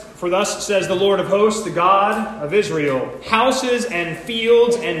For thus says the Lord of hosts, the God of Israel, houses and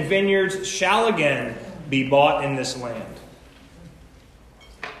fields and vineyards shall again be bought in this land.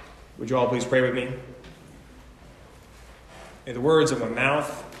 Would you all please pray with me? May the words of my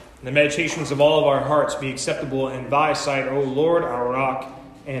mouth and the meditations of all of our hearts be acceptable in thy sight, O Lord, our rock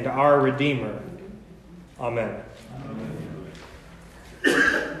and our Redeemer. Amen.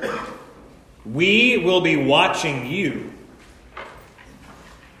 We will be watching you.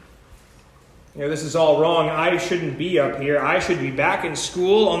 This is all wrong. I shouldn't be up here. I should be back in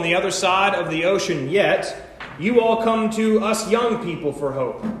school on the other side of the ocean. Yet, you all come to us young people for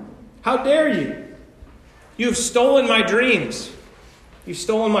hope. How dare you? You have stolen my dreams. You've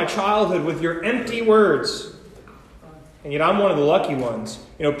stolen my childhood with your empty words. And yet I'm one of the lucky ones.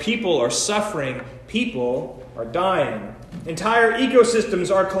 People are suffering. People are dying. Entire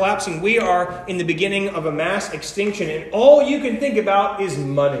ecosystems are collapsing. We are in the beginning of a mass extinction. And all you can think about is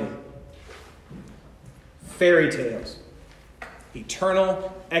money. Fairy tales.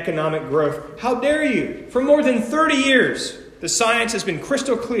 Eternal economic growth. How dare you? For more than 30 years, the science has been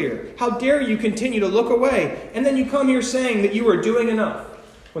crystal clear. How dare you continue to look away? And then you come here saying that you are doing enough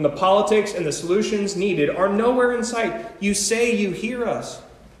when the politics and the solutions needed are nowhere in sight. You say you hear us.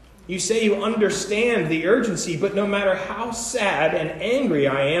 You say you understand the urgency, but no matter how sad and angry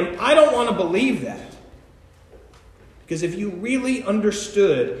I am, I don't want to believe that. Because if you really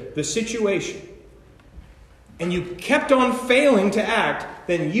understood the situation and you kept on failing to act,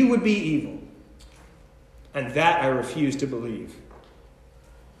 then you would be evil. And that I refuse to believe.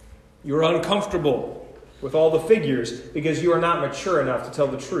 You're uncomfortable with all the figures because you are not mature enough to tell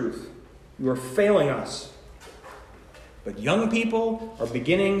the truth. You are failing us. But young people are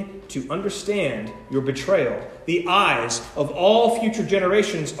beginning to understand your betrayal. The eyes of all future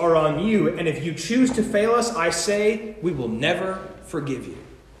generations are on you, and if you choose to fail us, I say we will never forgive you.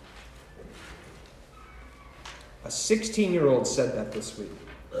 A 16-year-old said that this week.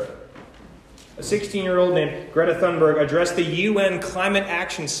 A 16-year-old named Greta Thunberg addressed the UN Climate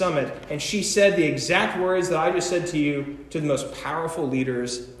Action Summit, and she said the exact words that I just said to you to the most powerful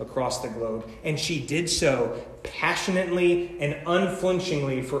leaders across the globe. And she did so passionately and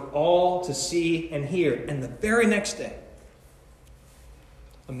unflinchingly for all to see and hear. And the very next day,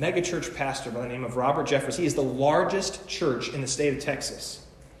 a megachurch pastor by the name of Robert Jeffress, he is the largest church in the state of Texas.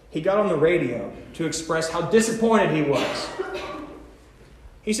 He got on the radio to express how disappointed he was.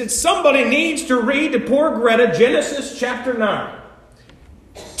 He said, somebody needs to read to poor Greta Genesis chapter 9.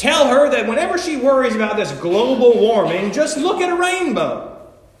 Tell her that whenever she worries about this global warming, just look at a rainbow.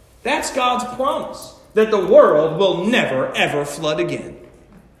 That's God's promise, that the world will never, ever flood again.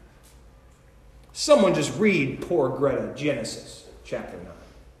 Someone just read poor Greta Genesis chapter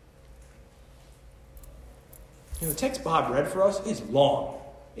 9. The text Bob read for us is long.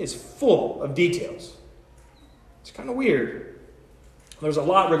 It is full of details. It's kind of weird. There's a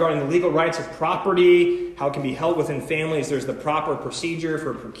lot regarding the legal rights of property, how it can be held within families. There's the proper procedure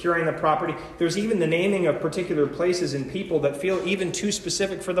for procuring the property. There's even the naming of particular places and people that feel even too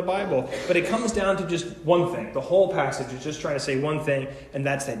specific for the Bible. But it comes down to just one thing. The whole passage is just trying to say one thing, and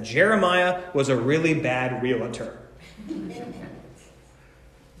that's that Jeremiah was a really bad realtor. And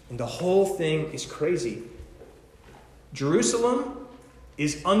the whole thing is crazy. Jerusalem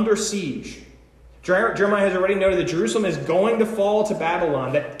is under siege. Jeremiah has already noted that Jerusalem is going to fall to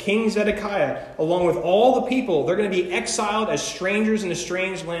Babylon, that King Zedekiah, along with all the people, they're going to be exiled as strangers in a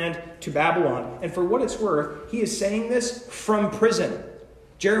strange land to Babylon. And for what it's worth, he is saying this from prison.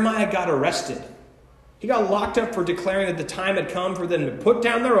 Jeremiah got arrested. He got locked up for declaring that the time had come for them to put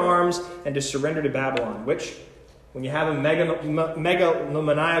down their arms and to surrender to Babylon, which, when you have a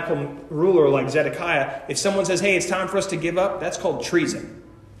megalomaniacal ruler like Zedekiah, if someone says, hey, it's time for us to give up, that's called treason.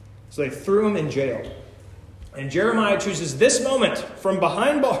 So they threw him in jail. And Jeremiah chooses this moment from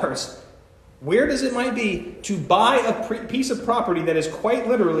behind bars, weird as it might be, to buy a piece of property that is quite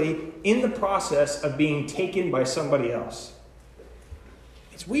literally in the process of being taken by somebody else.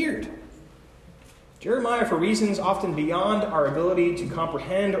 It's weird. Jeremiah, for reasons often beyond our ability to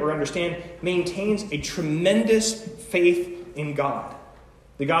comprehend or understand, maintains a tremendous faith in God.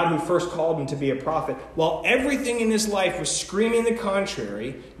 The God who first called him to be a prophet. While everything in his life was screaming the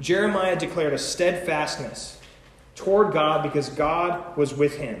contrary, Jeremiah declared a steadfastness toward God because God was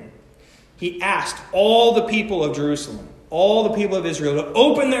with him. He asked all the people of Jerusalem, all the people of Israel, to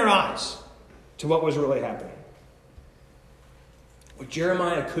open their eyes to what was really happening. What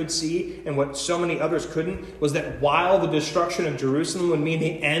Jeremiah could see and what so many others couldn't was that while the destruction of Jerusalem would mean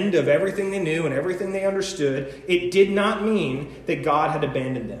the end of everything they knew and everything they understood, it did not mean that God had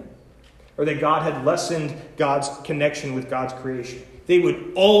abandoned them or that God had lessened God's connection with God's creation. they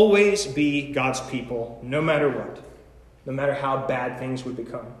would always be God's people, no matter what, no matter how bad things would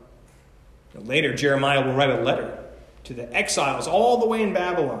become. Later, Jeremiah will write a letter to the exiles all the way in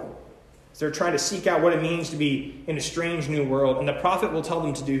Babylon. They're trying to seek out what it means to be in a strange new world. And the prophet will tell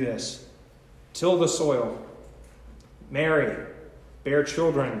them to do this. Till the soil, marry, bear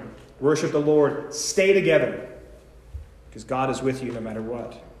children, worship the Lord, stay together, because God is with you no matter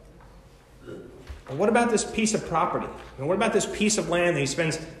what. And what about this piece of property? And what about this piece of land that he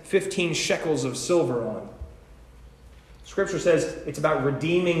spends 15 shekels of silver on? Scripture says it's about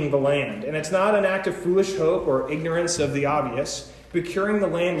redeeming the land. And it's not an act of foolish hope or ignorance of the obvious. Procuring the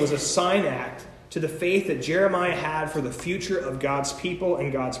land was a sign act to the faith that Jeremiah had for the future of God's people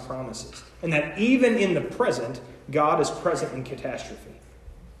and God's promises. And that even in the present, God is present in catastrophe.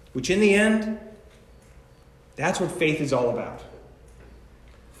 Which in the end, that's what faith is all about.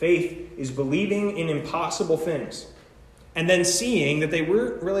 Faith is believing in impossible things and then seeing that they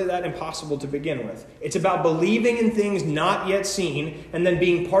weren't really that impossible to begin with. It's about believing in things not yet seen and then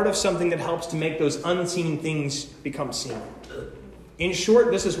being part of something that helps to make those unseen things become seen. In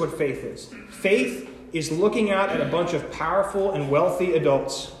short, this is what faith is. Faith is looking out at a bunch of powerful and wealthy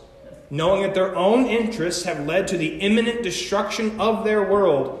adults, knowing that their own interests have led to the imminent destruction of their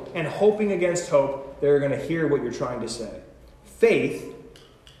world and hoping against hope they're going to hear what you're trying to say. Faith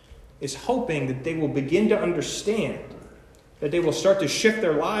is hoping that they will begin to understand, that they will start to shift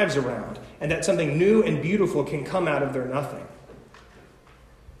their lives around, and that something new and beautiful can come out of their nothing.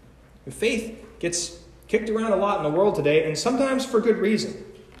 Faith gets kicked around a lot in the world today, and sometimes for good reason.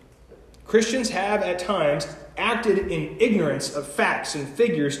 Christians have at times acted in ignorance of facts and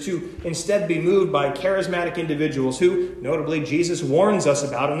figures to instead be moved by charismatic individuals who, notably, Jesus warns us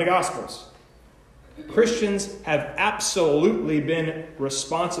about in the Gospels. Christians have absolutely been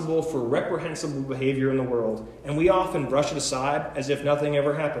responsible for reprehensible behavior in the world, and we often brush it aside as if nothing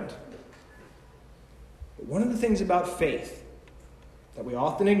ever happened. But one of the things about faith that we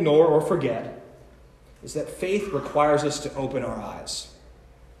often ignore or forget is that faith requires us to open our eyes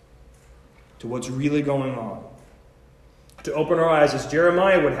to what's really going on. To open our eyes, as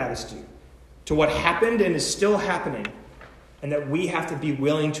Jeremiah would have us do, to what happened and is still happening, and that we have to be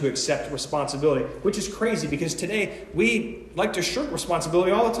willing to accept responsibility, which is crazy because today we like to shirk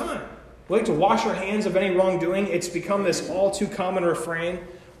responsibility all the time. We like to wash our hands of any wrongdoing. It's become this all too common refrain.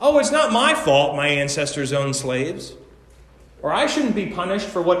 Oh, it's not my fault my ancestors owned slaves. Or I shouldn't be punished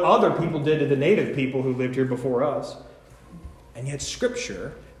for what other people did to the native people who lived here before us. And yet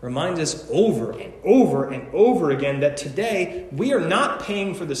Scripture reminds us over and over and over again that today we are not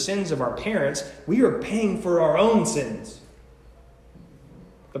paying for the sins of our parents. We are paying for our own sins.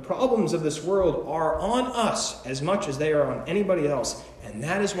 The problems of this world are on us as much as they are on anybody else. And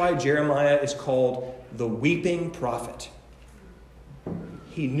that is why Jeremiah is called the weeping prophet.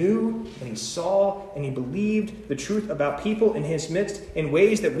 He knew and he saw and he believed the truth about people in his midst in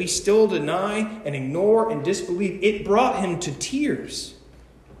ways that we still deny and ignore and disbelieve. It brought him to tears,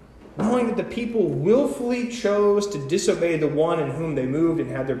 knowing that the people willfully chose to disobey the one in whom they moved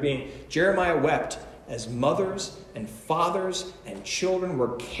and had their being. Jeremiah wept as mothers and fathers and children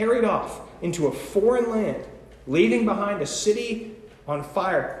were carried off into a foreign land, leaving behind a city on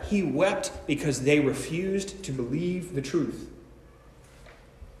fire. He wept because they refused to believe the truth.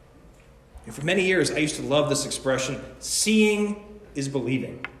 And for many years, I used to love this expression, seeing is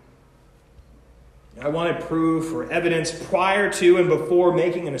believing. I wanted proof or evidence prior to and before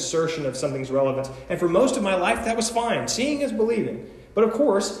making an assertion of something's relevance. And for most of my life, that was fine. Seeing is believing. But of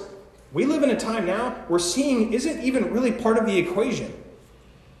course, we live in a time now where seeing isn't even really part of the equation.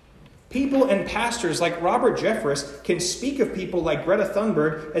 People and pastors like Robert Jeffress can speak of people like Greta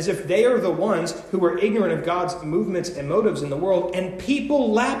Thunberg as if they are the ones who are ignorant of God's movements and motives in the world, and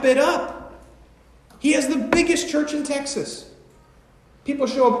people lap it up. He has the biggest church in Texas. People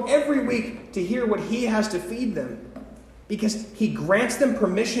show up every week to hear what he has to feed them because he grants them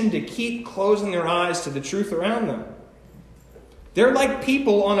permission to keep closing their eyes to the truth around them. They're like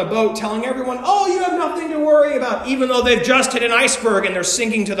people on a boat telling everyone, oh, you have nothing to worry about, even though they've just hit an iceberg and they're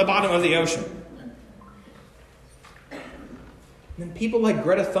sinking to the bottom of the ocean. And then people like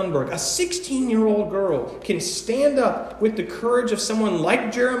Greta Thunberg, a 16-year-old girl, can stand up with the courage of someone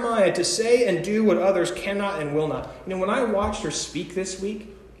like Jeremiah to say and do what others cannot and will not. You know, when I watched her speak this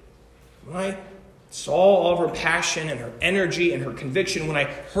week, when I saw all of her passion and her energy and her conviction, when I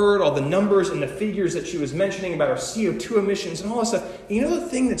heard all the numbers and the figures that she was mentioning about her CO2 emissions and all this stuff, you know the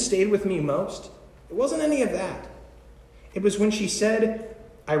thing that stayed with me most? It wasn't any of that. It was when she said,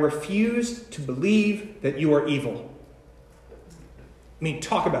 I refuse to believe that you are evil. I mean,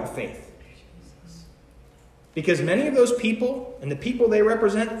 talk about faith. Because many of those people and the people they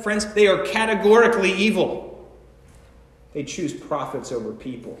represent, friends, they are categorically evil. They choose profits over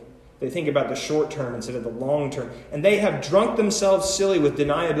people. They think about the short term instead of the long term. And they have drunk themselves silly with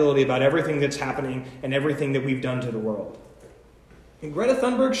deniability about everything that's happening and everything that we've done to the world. And Greta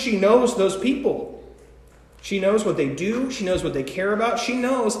Thunberg, she knows those people. She knows what they do. She knows what they care about. She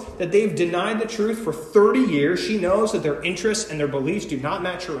knows that they've denied the truth for 30 years. She knows that their interests and their beliefs do not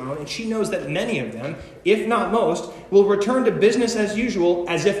match her own. And she knows that many of them, if not most, will return to business as usual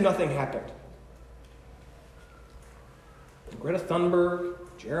as if nothing happened. Greta Thunberg,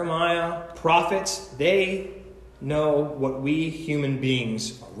 Jeremiah, prophets, they know what we human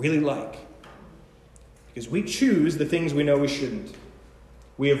beings are really like. Because we choose the things we know we shouldn't.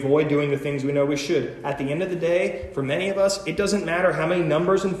 We avoid doing the things we know we should. At the end of the day, for many of us, it doesn't matter how many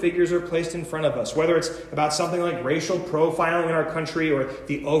numbers and figures are placed in front of us, whether it's about something like racial profiling in our country or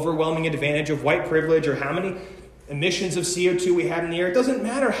the overwhelming advantage of white privilege or how many emissions of CO2 we have in the air. It doesn't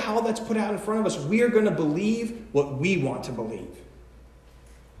matter how that's put out in front of us. We are going to believe what we want to believe.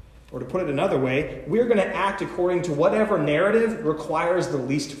 Or to put it another way, we're going to act according to whatever narrative requires the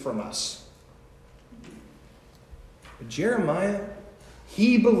least from us. But Jeremiah,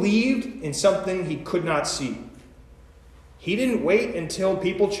 he believed in something he could not see. He didn't wait until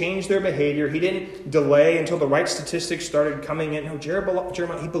people changed their behavior. He didn't delay until the right statistics started coming in. No,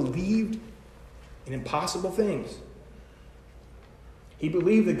 Jeremiah, he believed in impossible things. He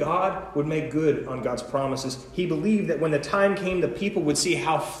believed that God would make good on God's promises. He believed that when the time came, the people would see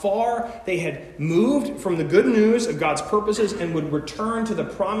how far they had moved from the good news of God's purposes and would return to the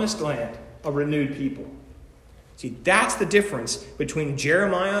promised land, a renewed people. See, that's the difference between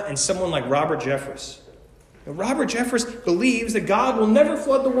Jeremiah and someone like Robert Jeffress. Now, Robert Jeffress believes that God will never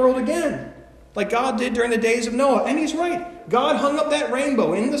flood the world again, like God did during the days of Noah. And he's right. God hung up that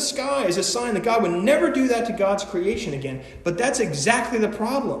rainbow in the sky as a sign that God would never do that to God's creation again. But that's exactly the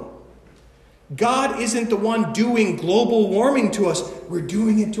problem. God isn't the one doing global warming to us. We're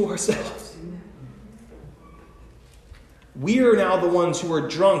doing it to ourselves. We are now the ones who are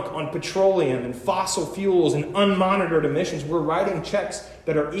drunk on petroleum and fossil fuels and unmonitored emissions. We're writing checks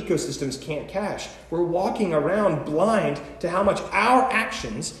that our ecosystems can't cash. We're walking around blind to how much our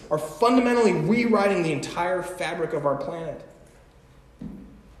actions are fundamentally rewriting the entire fabric of our planet.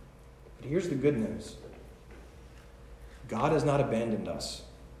 But here's the good news. God has not abandoned us.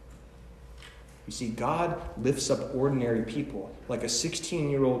 You see, God lifts up ordinary people like a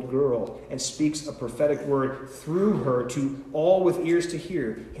 16-year-old girl and speaks a prophetic word through her to all with ears to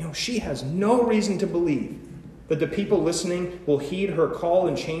hear. You know, she has no reason to believe that the people listening will heed her call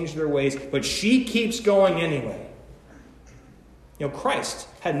and change their ways, but she keeps going anyway. You know, Christ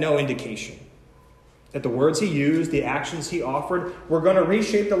had no indication that the words he used, the actions he offered, were going to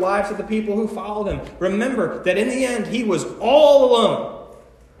reshape the lives of the people who followed him. Remember that in the end, he was all alone.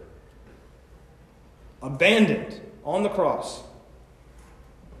 Abandoned on the cross.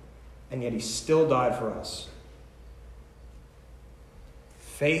 And yet he still died for us.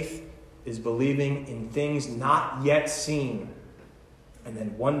 Faith is believing in things not yet seen. And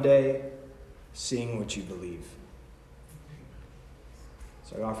then one day, seeing what you believe.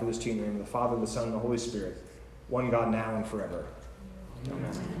 So I offer this to you in the name of the Father, the Son, and the Holy Spirit. One God now and forever.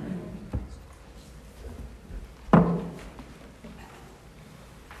 Amen.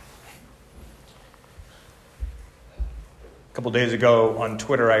 A couple days ago on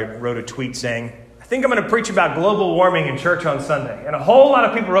Twitter, I wrote a tweet saying, I think I'm going to preach about global warming in church on Sunday. And a whole lot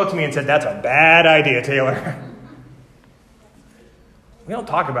of people wrote to me and said, that's a bad idea, Taylor. We don't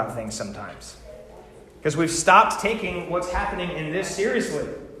talk about things sometimes because we've stopped taking what's happening in this seriously.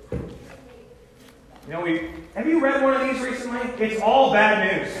 You know, have you read one of these recently? It's all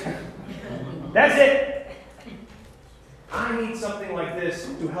bad news. That's it. I need something like this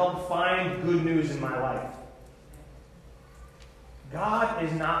to help find good news in my life. God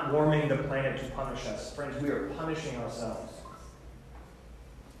is not warming the planet to punish us. Friends, we are punishing ourselves.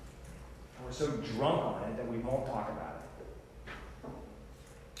 And we're so drunk on it that we won't talk about it.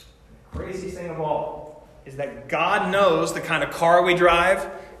 The craziest thing of all is that God knows the kind of car we drive.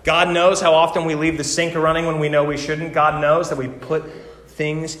 God knows how often we leave the sink running when we know we shouldn't. God knows that we put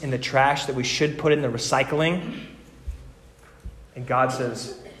things in the trash that we should put in the recycling. And God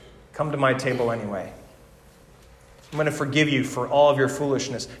says, come to my table anyway. I'm going to forgive you for all of your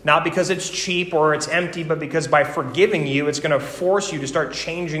foolishness. Not because it's cheap or it's empty, but because by forgiving you, it's going to force you to start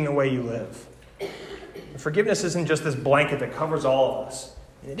changing the way you live. And forgiveness isn't just this blanket that covers all of us.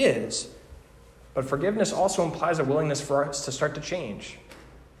 It is. But forgiveness also implies a willingness for us to start to change.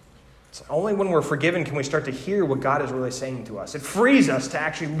 It's only when we're forgiven can we start to hear what God is really saying to us. It frees us to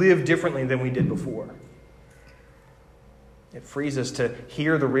actually live differently than we did before. It frees us to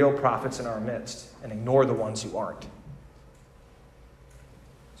hear the real prophets in our midst and ignore the ones who aren't.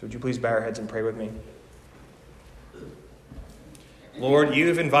 So would you please bow your heads and pray with me? Lord, you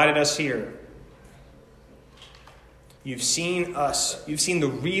have invited us here. You've seen us. You've seen the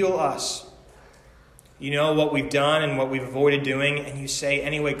real us. You know what we've done and what we've avoided doing, and you say,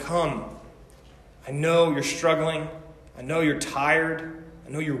 anyway, come. I know you're struggling. I know you're tired. I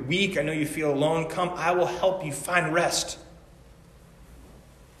know you're weak. I know you feel alone. Come, I will help you find rest.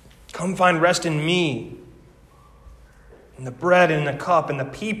 Come find rest in me, in the bread and the cup and the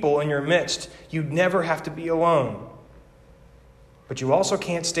people in your midst. You never have to be alone. But you also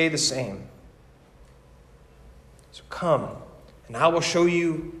can't stay the same. So come, and I will show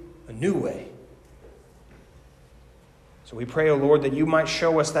you a new way. So we pray, O Lord, that you might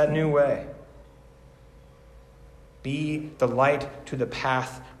show us that new way. Be the light to the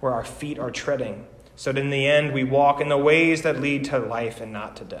path where our feet are treading, so that in the end we walk in the ways that lead to life and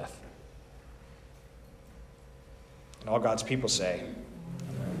not to death. And all God's people say,